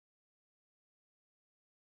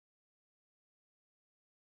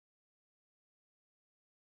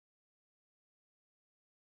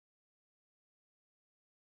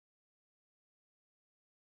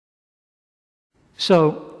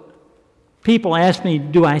So people ask me,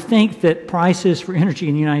 do I think that prices for energy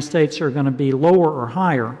in the United States are going to be lower or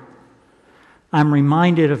higher? I'm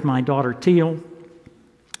reminded of my daughter Teal,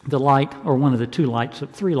 the light, or one of the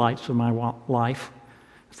three lights of my life,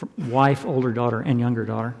 wife, older daughter, and younger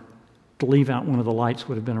daughter. To leave out one of the lights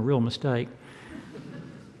would have been a real mistake.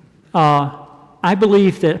 I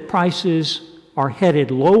believe that prices are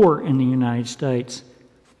headed lower in the United States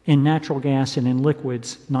in natural gas and in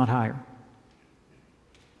liquids, not higher.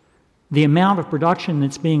 The amount of production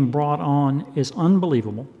that's being brought on is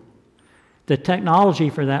unbelievable. The technology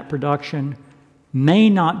for that production may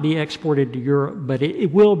not be exported to Europe, but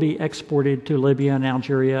it will be exported to Libya and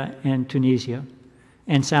Algeria and Tunisia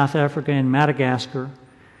and South Africa and Madagascar.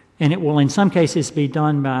 And it will in some cases be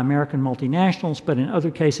done by American multinationals, but in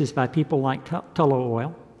other cases by people like Tullow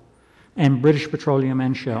Oil and British Petroleum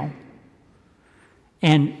and Shell.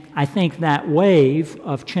 And I think that wave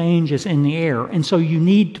of change is in the air. And so you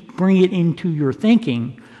need to bring it into your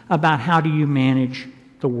thinking about how do you manage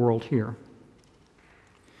the world here.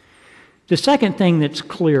 The second thing that's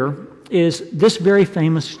clear is this very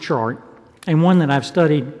famous chart, and one that I've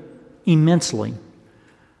studied immensely,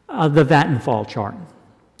 the Vattenfall chart.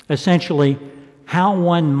 Essentially, how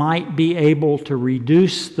one might be able to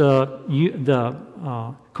reduce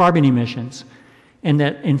the carbon emissions, and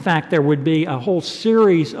that, in fact, there would be a whole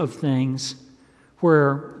series of things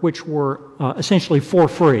which were essentially for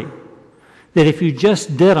free. That if you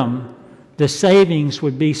just did them, the savings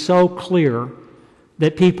would be so clear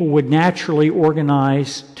that people would naturally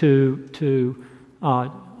organize to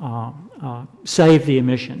save the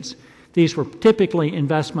emissions. These were typically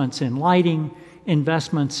investments in lighting,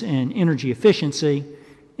 investments in energy efficiency,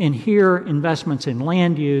 and here investments in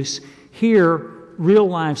land use. Here, real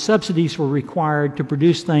life subsidies were required to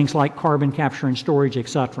produce things like carbon capture and storage,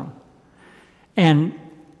 etc. And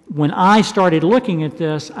when I started looking at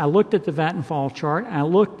this, I looked at the Vattenfall chart, I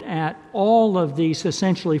looked at all of these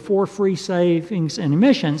essentially for free savings and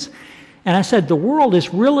emissions, and I said the world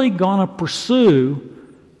is really going to pursue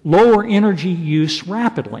lower energy use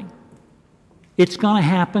rapidly. It's going to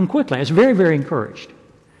happen quickly. I was very, very encouraged.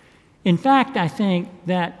 In fact, I think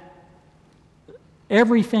that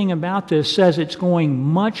everything about this says it's going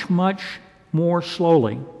much, much more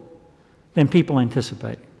slowly than people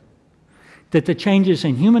anticipate. That the changes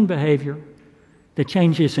in human behavior, the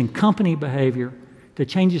changes in company behavior, the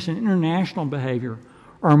changes in international behavior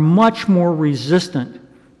are much more resistant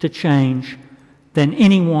to change than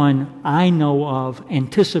anyone I know of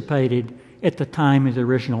anticipated at the time of the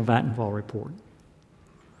original Vattenfall report.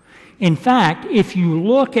 In fact, if you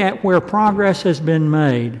look at where progress has been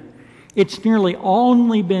made, it's nearly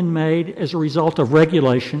only been made as a result of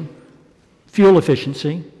regulation, fuel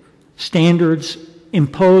efficiency, standards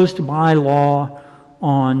imposed by law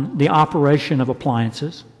on the operation of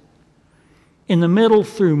appliances. In the middle,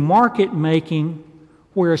 through market making,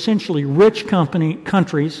 where essentially rich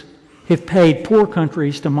countries have paid poor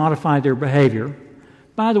countries to modify their behavior,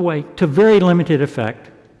 by the way, to very limited effect,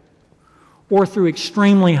 or through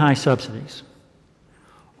extremely high subsidies.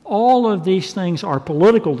 All of these things are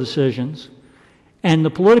political decisions, and the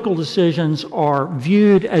political decisions are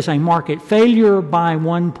viewed as a market failure by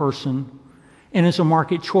one person and as a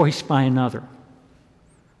market choice by another.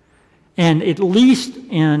 And at least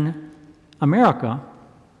in America,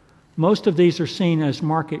 most of these are seen as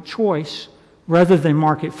market choice rather than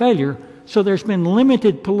market failure, so there's been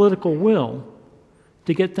limited political will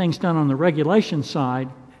to get things done on the regulation side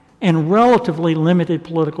and relatively limited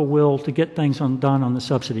political will to get things done on the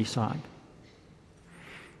subsidy side.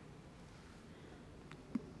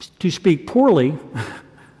 To speak poorly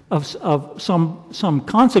of some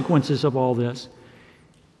consequences of all this,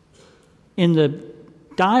 in the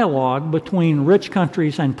dialogue between rich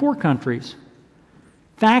countries and poor countries,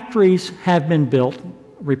 factories have been built,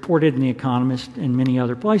 reported in The Economist and many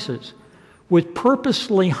other places, with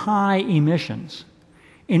purposely high emissions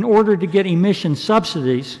in order to get emission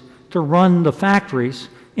subsidies to run the factories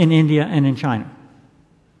in India and in China.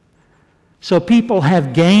 So people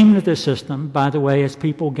have gamed the system, by the way, as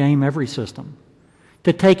people game every system,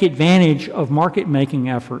 to take advantage of market-making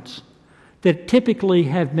efforts that typically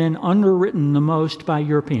have been underwritten the most by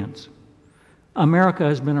Europeans. America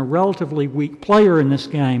has been a relatively weak player in this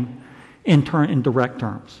game in direct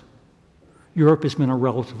terms. Europe has been a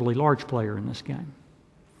relatively large player in this game.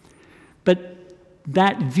 But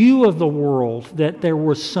that view of the world, that there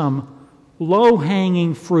was some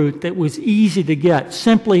low-hanging fruit that was easy to get,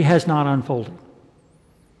 simply has not unfolded.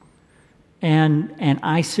 And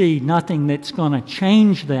I see nothing that's going to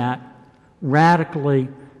change that radically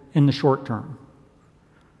in the short term.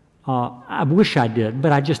 I wish I did,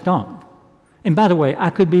 but I just don't. And by the way, I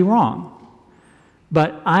could be wrong,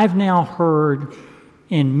 but I've now heard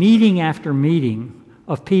in meeting after meeting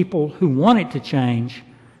of people who want it to change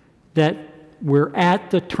that we're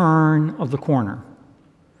at the turn of the corner,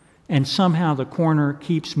 and somehow the corner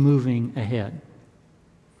keeps moving ahead.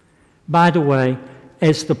 By the way,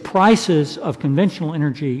 as the prices of conventional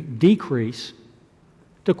energy decrease,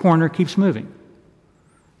 the corner keeps moving.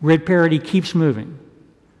 Grid parity keeps moving.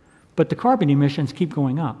 But the carbon emissions keep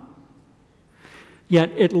going up.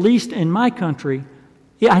 Yet, at least in my country,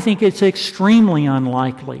 I think it's extremely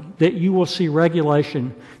unlikely that you will see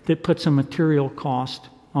regulation that puts a material cost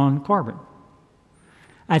on carbon.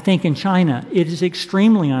 I think in China, it is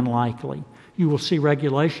extremely unlikely you will see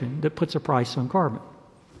regulation that puts a price on carbon.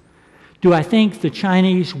 Do I think the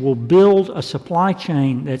Chinese will build a supply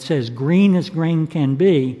chain that's as green as green can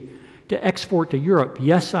be to export to Europe?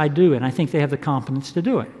 Yes, I do, and I think they have the competence to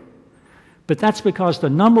do it. But that's because the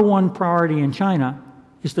number one priority in China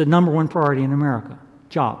is the number one priority in America,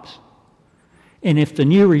 jobs. And if the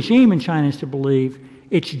new regime in China is to believe,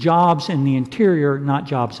 it's jobs in the interior, not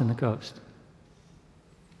jobs in the coast.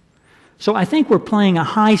 So I think we're playing a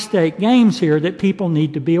high-stake games here that people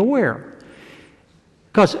need to be aware.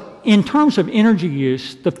 Because in terms of energy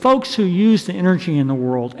use, the folks who use the energy in the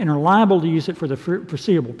world and are liable to use it for the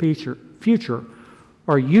foreseeable future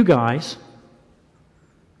are you guys,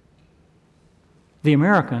 the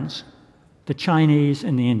Americans, the Chinese,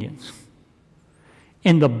 and the Indians.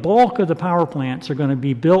 And the bulk of the power plants are going to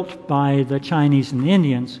be built by the Chinese and the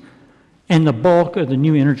Indians, and the bulk of the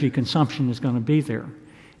new energy consumption is going to be there.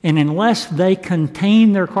 And unless they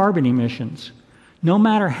contain their carbon emissions, no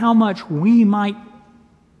matter how much we might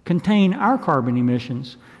contain our carbon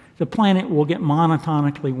emissions, the planet will get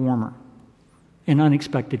monotonically warmer, and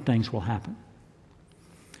unexpected things will happen.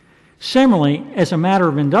 Similarly, as a matter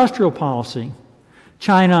of industrial policy,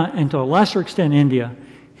 China, and to a lesser extent India,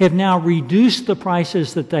 have now reduced the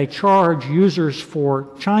prices that they charge users for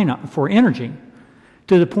energy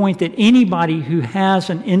to the point that anybody who has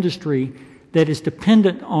an industry that is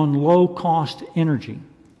dependent on low-cost energy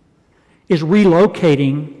is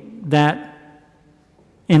relocating that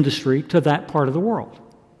industry to that part of the world.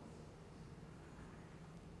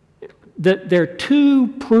 There are two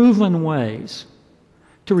proven ways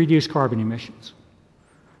to reduce carbon emissions.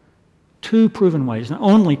 Two proven ways, and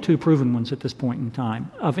only two proven ones at this point in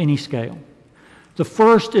time of any scale. The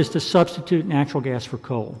first is to substitute natural gas for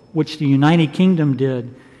coal, which the United Kingdom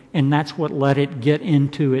did, and that's what let it get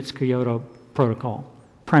into its Kyoto Protocol,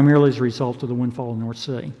 primarily as a result of the windfall of the North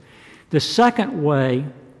Sea. The second way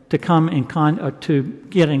to come in to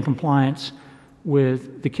get in compliance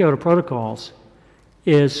with the Kyoto Protocols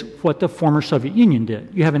is what the former Soviet Union did.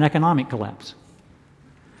 You have an economic collapse.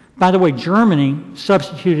 By the way, Germany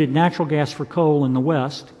substituted natural gas for coal in the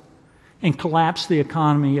West and collapsed the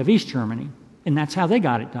economy of East Germany, and that's how they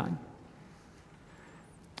got it done.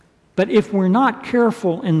 But if we're not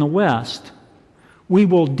careful in the West, we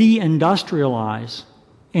will deindustrialize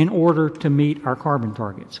in order to meet our carbon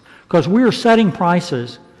targets. Because we are setting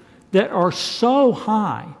prices that are so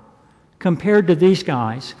high compared to these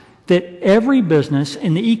guys that every business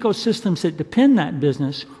and the ecosystems that depend that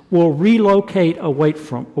business will relocate away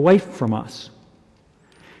from us.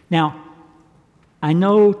 Now, I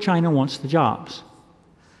know China wants the jobs.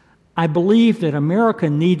 I believe that America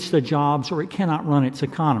needs the jobs or it cannot run its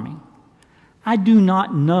economy. I do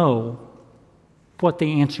not know what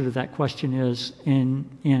the answer to that question is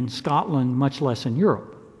in Scotland, much less in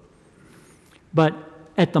Europe. But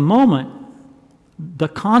at the moment, the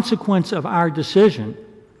consequence of our decision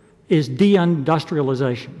is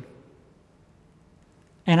deindustrialization.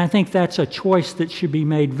 And I think that's a choice that should be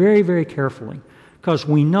made very, very carefully, because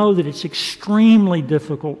we know that it's extremely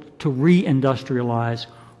difficult to reindustrialize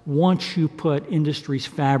once you put industry's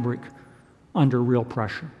fabric under real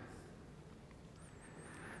pressure.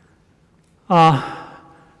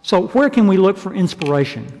 So where can we look for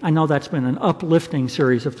inspiration? I know that's been an uplifting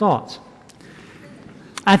series of thoughts.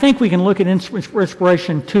 I think we can look at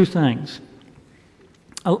inspiration two things.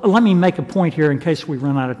 Let me make a point here in case we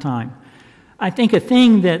run out of time. I think a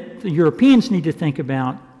thing that the Europeans need to think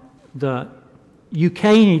about, the UK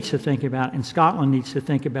needs to think about, and Scotland needs to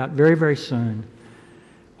think about very, very soon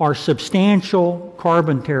are substantial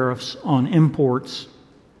carbon tariffs on imports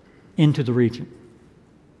into the region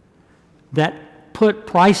that put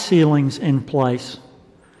price ceilings in place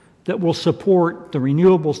that will support the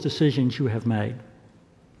renewables decisions you have made.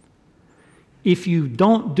 If you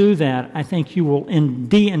don't do that, I think you will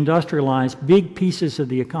deindustrialize big pieces of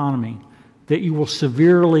the economy that you will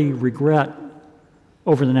severely regret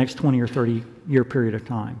over the next 20 or 30 year period of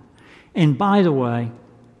time. And by the way,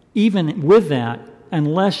 even with that,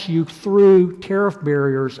 unless you, through tariff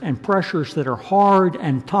barriers and pressures that are hard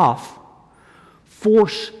and tough,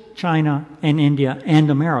 force China and India and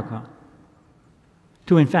America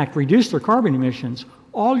to, in fact, reduce their carbon emissions,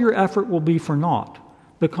 all your effort will be for naught,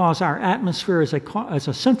 because our atmosphere is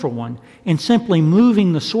a central one, and simply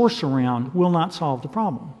moving the source around will not solve the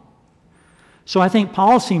problem. So I think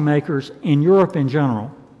policymakers in Europe in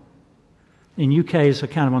general, in UK is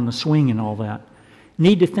kind of on the swing and all that,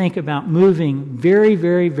 need to think about moving very,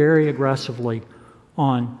 very, very aggressively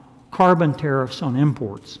on carbon tariffs on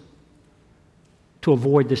imports to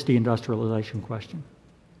avoid this deindustrialization question.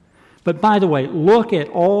 But by the way, look at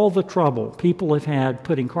all the trouble people have had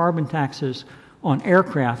putting carbon taxes on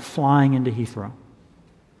aircraft flying into Heathrow.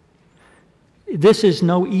 This is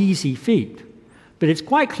no easy feat, but it's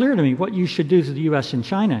quite clear to me what you should do to the U.S. and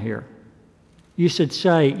China here. You should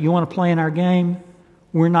say, you want to play in our game?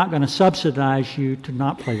 We're not going to subsidize you to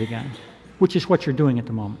not play the game, which is what you're doing at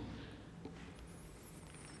the moment.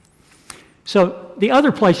 So the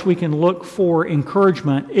other place we can look for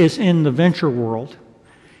encouragement is in the venture world.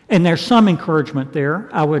 And there's some encouragement there.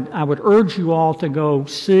 I would urge you all to go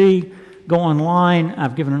online.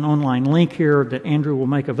 I've given an online link here that Andrew will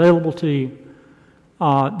make available to you.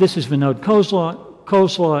 This is Vinod Khosla.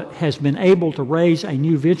 Khosla has been able to raise a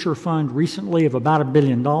new venture fund recently of about $1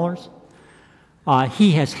 billion.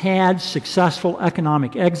 He has had successful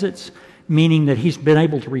economic exits, meaning that he's been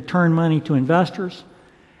able to return money to investors.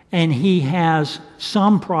 And he has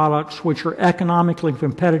some products which are economically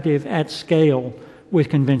competitive at scale with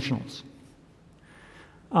conventionals.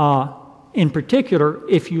 In particular,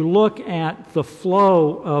 if you look at the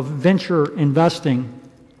flow of venture investing,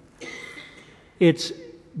 it's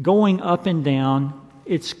going up and down.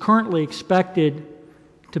 It's currently expected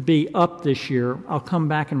to be up this year. I'll come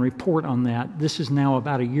back and report on that. This is now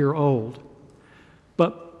about a year old.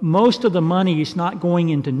 But most of the money is not going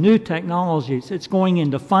into new technologies. It's going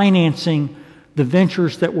into financing the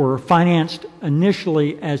ventures that were financed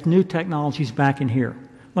initially as new technologies back in here.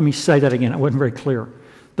 Let me say that again. I wasn't very clear.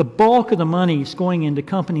 The bulk of the money is going into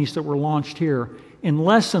companies that were launched here, and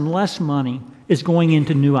less money is going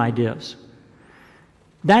into new ideas.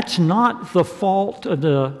 That's not the fault of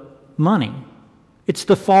the money. It's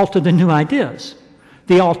the fault of the new ideas.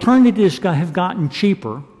 The alternatives have gotten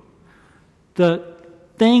cheaper. The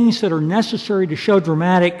things that are necessary to show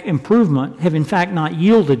dramatic improvement have in fact not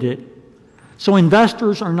yielded it. So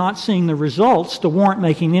investors are not seeing the results to warrant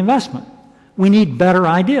making the investment. We need better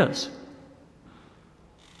ideas.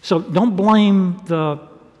 So don't blame the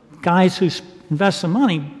guys who invest the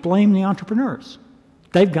money, blame the entrepreneurs.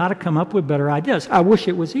 They've got to come up with better ideas. I wish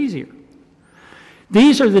it was easier.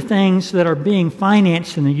 These are the things that are being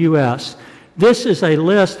financed in the U.S. This is a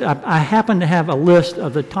list. I happen to have a list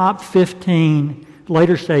of the top 15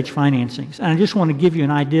 later stage financings. And I just want to give you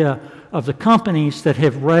an idea of the companies that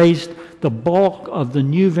have raised the bulk of the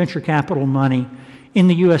new venture capital money in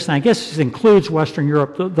the U.S. And I guess this includes Western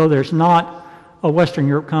Europe, though there's not a Western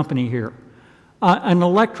Europe company here. An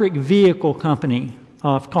electric vehicle company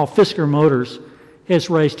called Fisker Motors has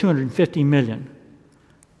raised $250 million.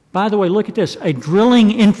 By the way, look at this, a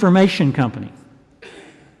drilling information company,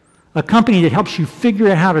 a company that helps you figure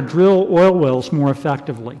out how to drill oil wells more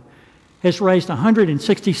effectively, has raised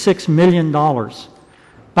 $166 million.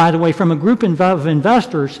 By the way, from a group of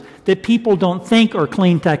investors that people don't think are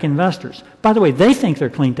clean tech investors. By the way, they think they're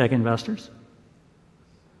clean tech investors.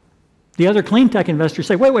 The other clean tech investors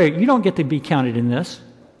say, wait, you don't get to be counted in this.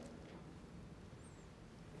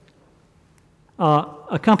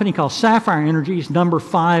 A company called Sapphire Energy is number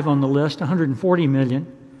 5 on the list, $140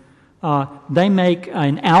 million. They make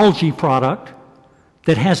an algae product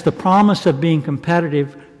that has the promise of being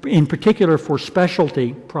competitive, in particular for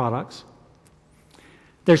specialty products.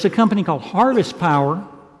 There's a company called Harvest Power,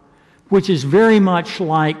 which is very much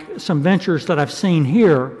like some ventures that I've seen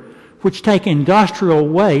here, which take industrial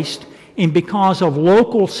waste and because of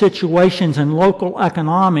local situations and local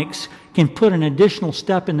economics can put an additional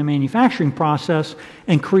step in the manufacturing process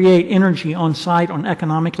and create energy on site on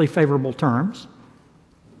economically favorable terms.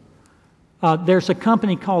 There's a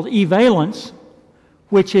company called eValence,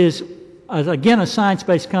 which is, again, a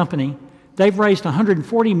science-based company. They've raised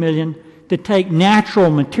 $140 million to take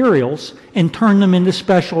natural materials and turn them into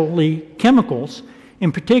specialty chemicals,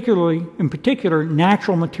 in particular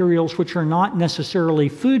natural materials which are not necessarily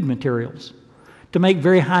food materials, to make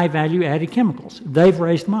very high value added chemicals. They've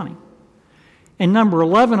raised money. And number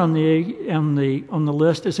 11 on the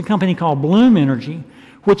list is a company called Bloom Energy,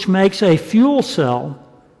 which makes a fuel cell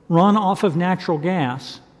run off of natural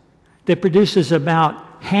gas that produces about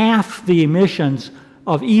half the emissions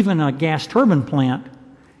of even a gas turbine plant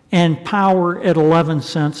and power at 11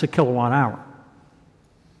 cents a kilowatt hour.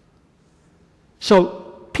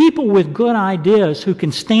 So people with good ideas who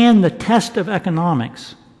can stand the test of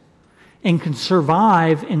economics and can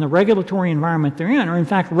survive in the regulatory environment they're in are in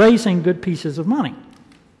fact raising good pieces of money.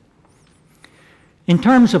 In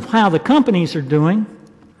terms of how the companies are doing,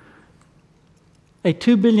 a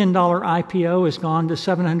 $2 billion IPO has gone to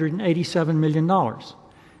 $787 million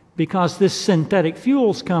because this synthetic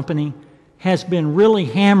fuels company has been really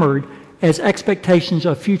hammered as expectations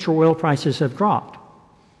of future oil prices have dropped.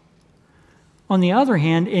 On the other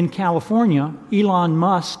hand, in California, Elon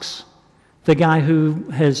Musk's, the guy who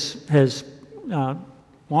has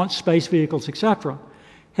launched space vehicles, etc.,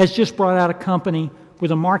 has just brought out a company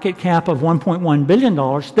with a market cap of $1.1 billion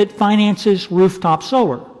that finances rooftop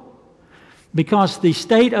solar. Because the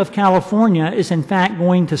state of California is in fact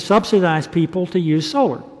going to subsidize people to use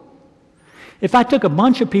solar. If I took a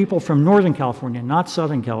bunch of people from Northern California, not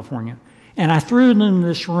Southern California, and I threw them in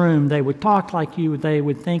this room, they would talk like you, they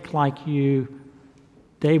would think like you,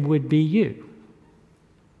 they would be you.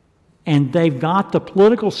 And they've got the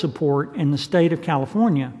political support in the state of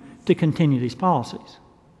California to continue these policies.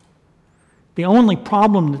 The only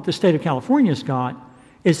problem that the state of California's got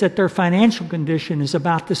is that their financial condition is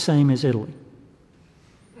about the same as Italy.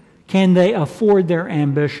 Can they afford their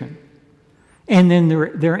ambition? And then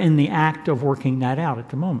they're in the act of working that out at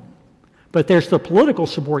the moment. But there's the political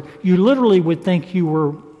support. You literally would think you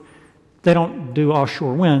were, they don't do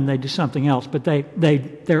offshore wind, they do something else, but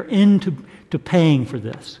they're into paying for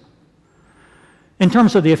this. In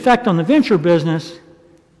terms of the effect on the venture business,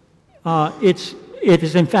 it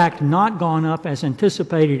has in fact not gone up as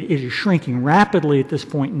anticipated. It is shrinking rapidly at this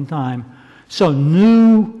point in time. So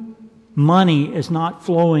new money is not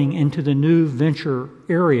flowing into the new venture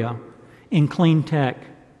area in clean tech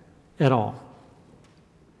at all.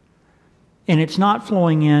 And it's not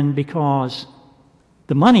flowing in because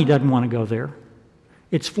the money doesn't want to go there.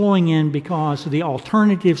 It's flowing in because the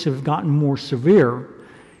alternatives have gotten more severe,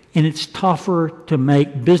 and it's tougher to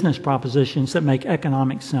make business propositions that make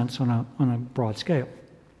economic sense on a broad scale.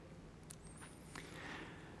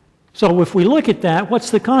 So if we look at that,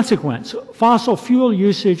 what's the consequence? Fossil fuel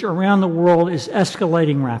usage around the world is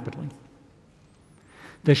escalating rapidly.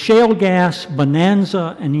 The shale gas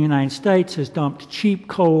bonanza in the United States has dumped cheap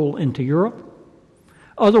coal into Europe.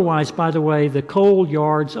 Otherwise, by the way, the coal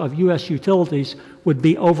yards of U.S. utilities would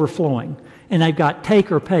be overflowing, and they've got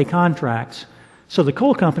take-or-pay contracts. So the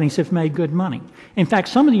coal companies have made good money. In fact,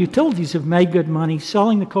 some of the utilities have made good money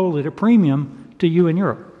selling the coal at a premium to you in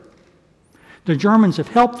Europe. The Germans have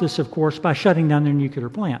helped this, of course, by shutting down their nuclear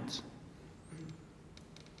plants.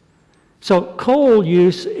 So coal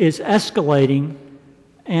use is escalating,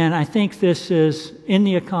 and I think this is in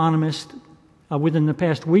The Economist within the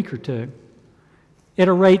past week or two, at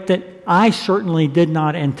a rate that I certainly did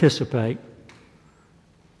not anticipate.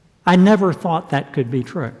 I never thought that could be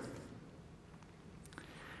true.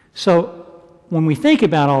 So when we think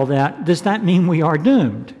about all that, does that mean we are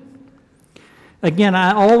doomed? Again,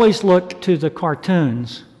 I always look to the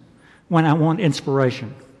cartoons when I want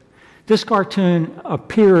inspiration. This cartoon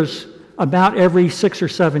appears about every 6 or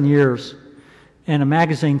 7 years in a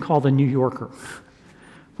magazine called The New Yorker,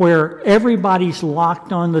 where everybody's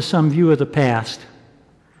locked onto some view of the past.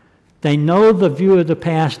 They know the view of the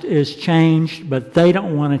past is changed, but they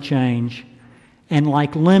don't want to change. And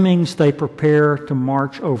like lemmings, they prepare to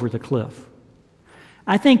march over the cliff.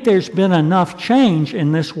 I think there's been enough change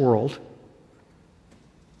in this world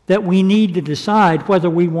that we need to decide whether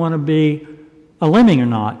we want to be a lemming or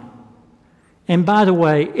not. And by the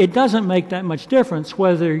way, it doesn't make that much difference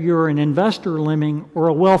whether you're an investor lemming or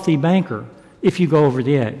a wealthy banker if you go over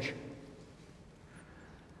the edge.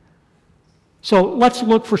 So let's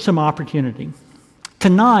look for some opportunity.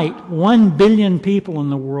 Tonight, 1 billion people in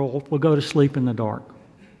the world will go to sleep in the dark.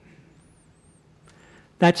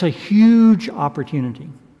 That's a huge opportunity.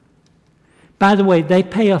 By the way, they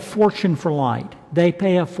pay a fortune for light. They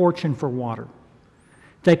pay a fortune for water.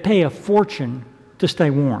 They pay a fortune to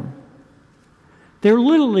stay warm. They're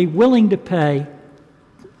literally willing to pay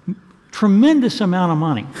a tremendous amount of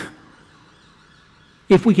money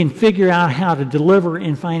if we can figure out how to deliver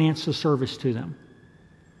and finance the service to them.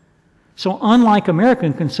 So unlike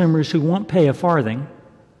American consumers who won't pay a farthing,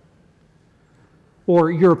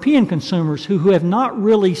 or European consumers who have not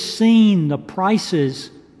really seen the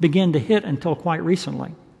prices begin to hit until quite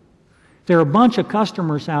recently, there are a bunch of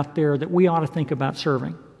customers out there that we ought to think about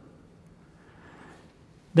serving.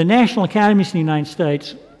 The National Academies in the United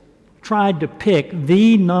States tried to pick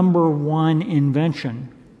the #1 invention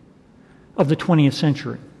of the 20th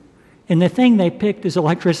century. And the thing they picked is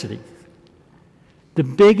electricity. the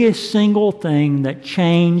biggest single thing that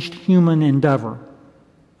changed human endeavor,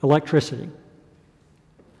 electricity.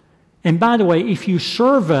 And by the way, if you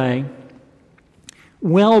survey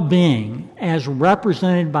well-being as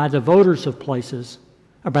represented by the voters of places,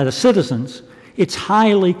 or by the citizens, it's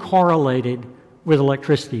highly correlated with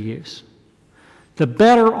electricity use. The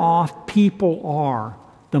better off people are,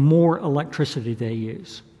 the more electricity they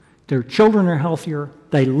use. Their children are healthier,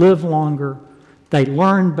 they live longer, they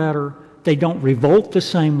learn better, they don't revolt the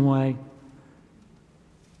same way.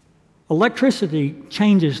 Electricity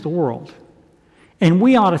changes the world, and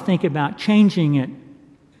we ought to think about changing it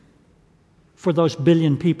for those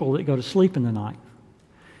billion people that go to sleep in the night.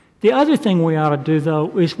 The other thing we ought to do,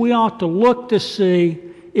 though, is we ought to look to see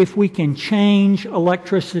if we can change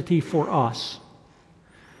electricity for us.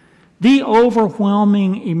 The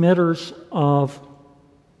overwhelming emitters of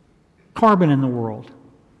carbon in the world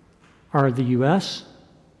are the US,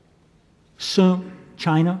 soon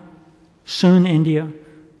China, soon India,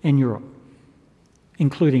 and Europe,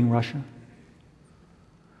 including Russia.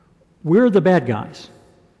 We're the bad guys.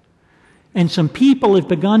 And some people have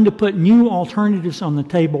begun to put new alternatives on the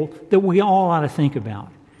table that we all ought to think about.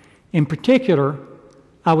 In particular,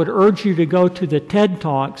 I would urge you to go to the TED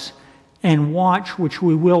Talks and watch, which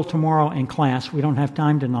we will tomorrow in class, we don't have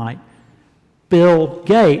time tonight, Bill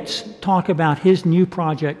Gates talk about his new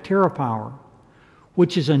project, TerraPower,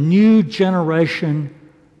 which is a new generation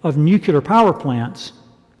of nuclear power plants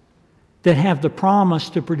that have the promise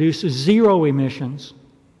to produce zero emissions,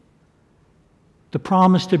 the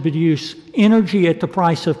promise to produce energy at the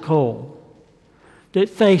price of coal, that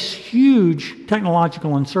face huge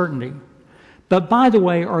technological uncertainty, but by the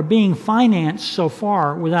way are being financed so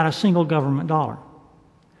far without a single government dollar,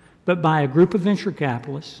 but by a group of venture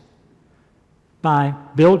capitalists, by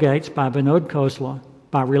Bill Gates, by Vinod Khosla,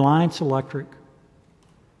 by Reliance Electric,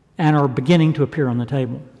 and are beginning to appear on the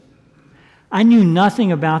table. I knew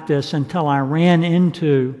nothing about this until I ran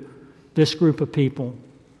into this group of people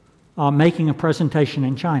making a presentation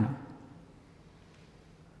in China.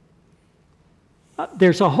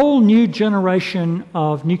 There's a whole new generation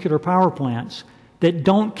of nuclear power plants that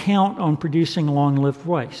don't count on producing long-lived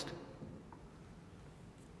waste.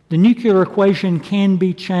 The nuclear equation can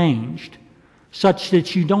be changed such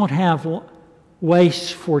that you don't have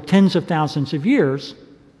waste for tens of thousands of years.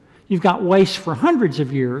 You've got waste for hundreds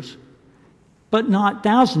of years, but not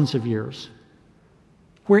thousands of years,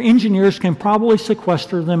 where engineers can probably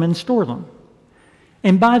sequester them and store them.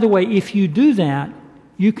 And by the way, if you do that,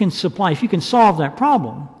 you can supply, if you can solve that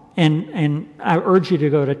problem, and I urge you to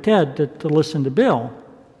go to TED to listen to Bill,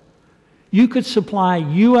 you could supply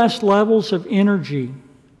US levels of energy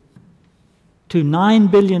to 9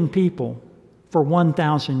 billion people for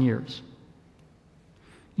 1,000 years.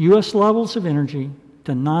 US levels of energy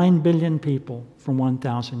to 9 billion people for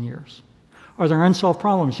 1,000 years. Are there unsolved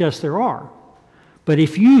problems? Yes, there are. But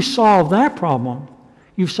if you solve that problem,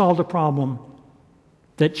 you've solved a problem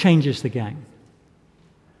that changes the game.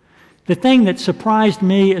 The thing that surprised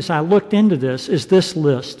me as I looked into this is this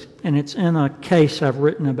list, and it's in a case I've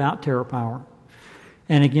written about TerraPower.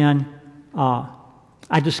 And again,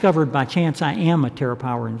 I discovered by chance I am a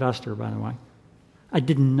TerraPower investor, by the way. I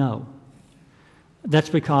didn't know. That's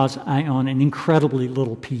because I own an incredibly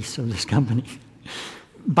little piece of this company,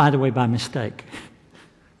 by the way, by mistake.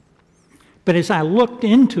 But as I looked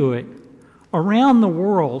into it, around the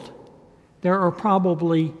world, there are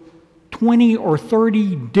probably 20 or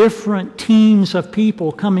 30 different teams of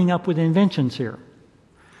people coming up with inventions here.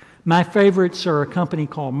 My favorites are a company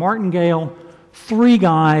called Martingale, 3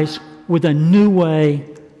 guys with a new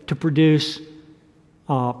way to produce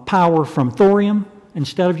power from thorium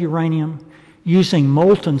instead of uranium, using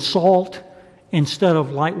molten salt instead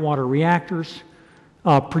of light water reactors,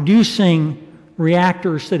 producing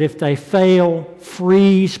reactors that if they fail,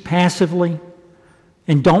 freeze passively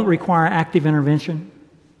and don't require active intervention.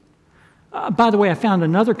 By the way, I found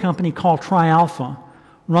another company called TriAlpha,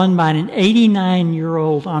 run by an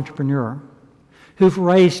 89-year-old entrepreneur who've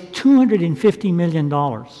raised $250 million,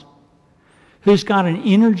 who's got an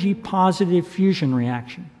energy-positive fusion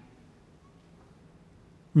reaction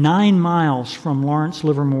 9 miles from Lawrence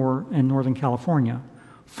Livermore in Northern California,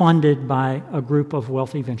 funded by a group of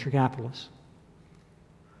wealthy venture capitalists.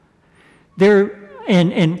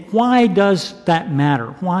 And why does that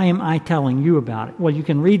matter? Why am I telling you about it? Well, you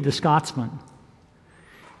can read The Scotsman.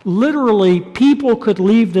 Literally, people could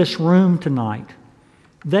leave this room tonight.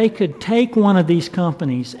 They could take one of these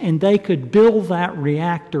companies and they could build that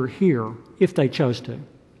reactor here if they chose to.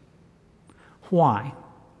 Why?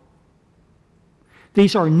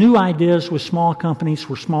 These are new ideas with small companies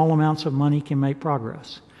where small amounts of money can make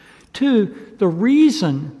progress. Two, the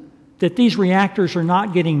reason that these reactors are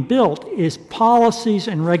not getting built is policies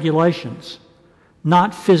and regulations,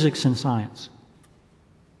 not physics and science.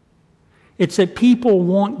 It's that people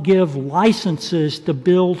won't give licenses to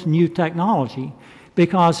build new technology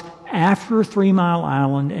because after 3 Mile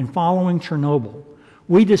Island and following Chernobyl,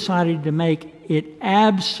 we decided to make it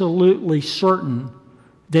absolutely certain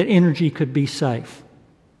that energy could be safe.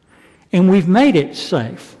 And we've made it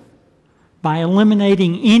safe by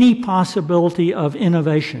eliminating any possibility of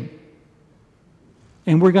innovation.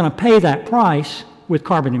 And we're going to pay that price with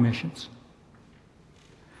carbon emissions.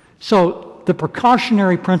 So the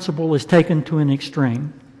precautionary principle is taken to an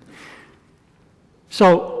extreme.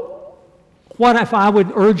 So what if I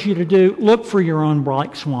would urge you to do? Look for your own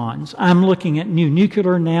black swans. I'm looking at new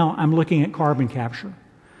nuclear now. I'm looking at carbon capture.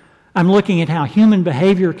 I'm looking at how human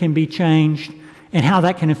behavior can be changed and how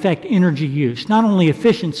that can affect energy use. Not only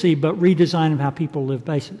efficiency, but redesign of how people live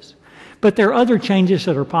bases. But there are other changes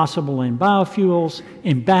that are possible in biofuels,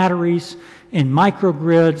 in batteries, in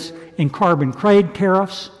microgrids, in carbon trade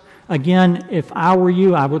tariffs. Again, if I were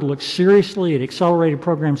you, I would look seriously at accelerated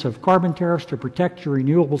programs of carbon tariffs to protect your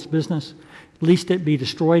renewables business, lest it be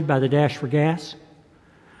destroyed by the dash for gas.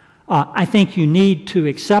 I think you need to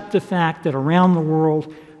accept the fact that around the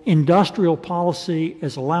world, industrial policy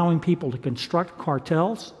is allowing people to construct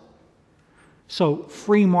cartels. So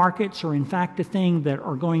free markets are in fact a thing that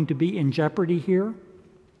are going to be in jeopardy here.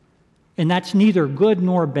 And that's neither good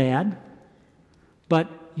nor bad, but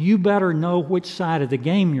you better know which side of the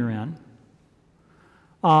game you're in.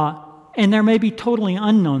 And there may be totally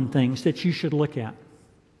unknown things that you should look at.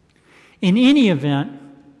 In any event,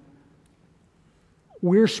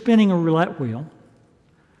 we're spinning a roulette wheel.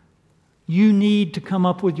 You need to come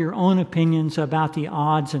up with your own opinions about the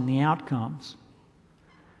odds and the outcomes.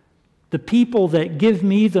 The people that give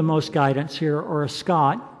me the most guidance here are a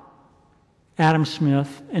Scot, Adam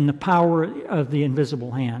Smith, and the power of the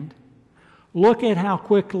invisible hand. Look at how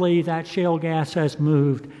quickly that shale gas has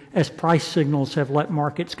moved as price signals have let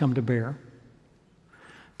markets come to bear.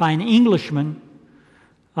 By an Englishman,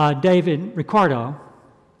 David Ricardo,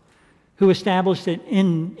 who established that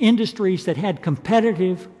in industries that had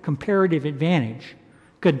comparative advantage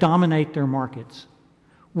could dominate their markets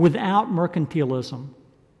without mercantilism,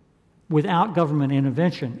 without government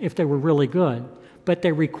intervention, if they were really good. But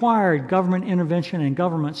they required government intervention and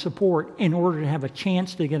government support in order to have a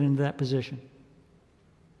chance to get into that position.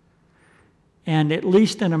 And at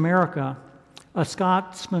least in America, a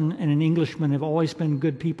Scotsman and an Englishman have always been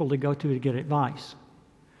good people to go to get advice.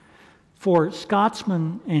 For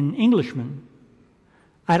Scotsmen and Englishmen,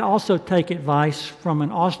 I'd also take advice from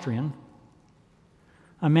an Austrian,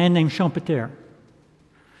 a man named Schumpeter,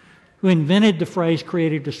 who invented the phrase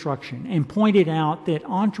creative destruction and pointed out that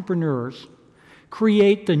entrepreneurs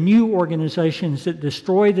create the new organizations that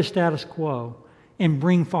destroy the status quo and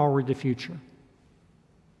bring forward the future.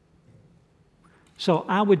 So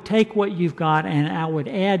I would take what you've got and I would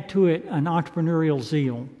add to it an entrepreneurial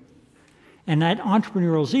zeal. And that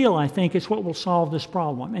entrepreneurial zeal, I think, is what will solve this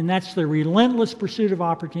problem. And that's the relentless pursuit of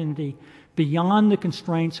opportunity beyond the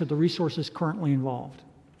constraints of the resources currently involved.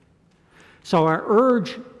 So I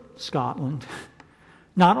urge Scotland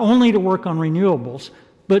not only to work on renewables,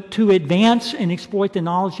 but to advance and exploit the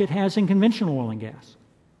knowledge it has in conventional oil and gas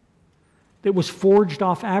that was forged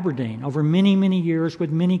off Aberdeen over many, many years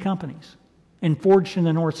with many companies and forged in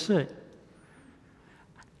the North Sea.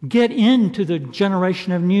 Get into the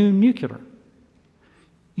generation of new nuclear.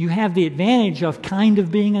 You have the advantage of kind of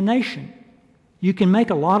being a nation. You can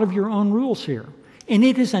make a lot of your own rules here. And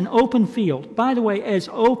it is an open field. By the way, as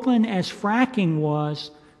open as fracking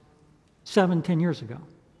was 7-10 years ago.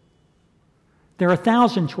 There are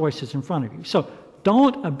 1,000 choices in front of you. So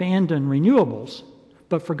don't abandon renewables,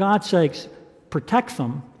 but for God's sakes, protect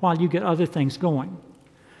them while you get other things going.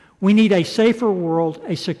 We need a safer world,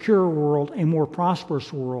 a secure world, a more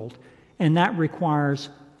prosperous world, and that requires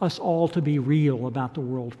us all to be real about the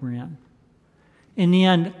world we're in. In the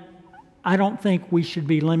end, I don't think we should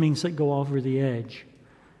be lemmings that go over the edge.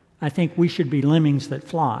 I think we should be lemmings that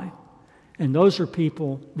fly. And those are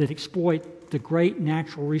people that exploit the great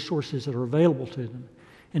natural resources that are available to them.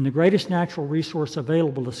 And the greatest natural resource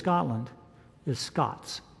available to Scotland is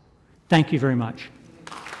Scots. Thank you very much.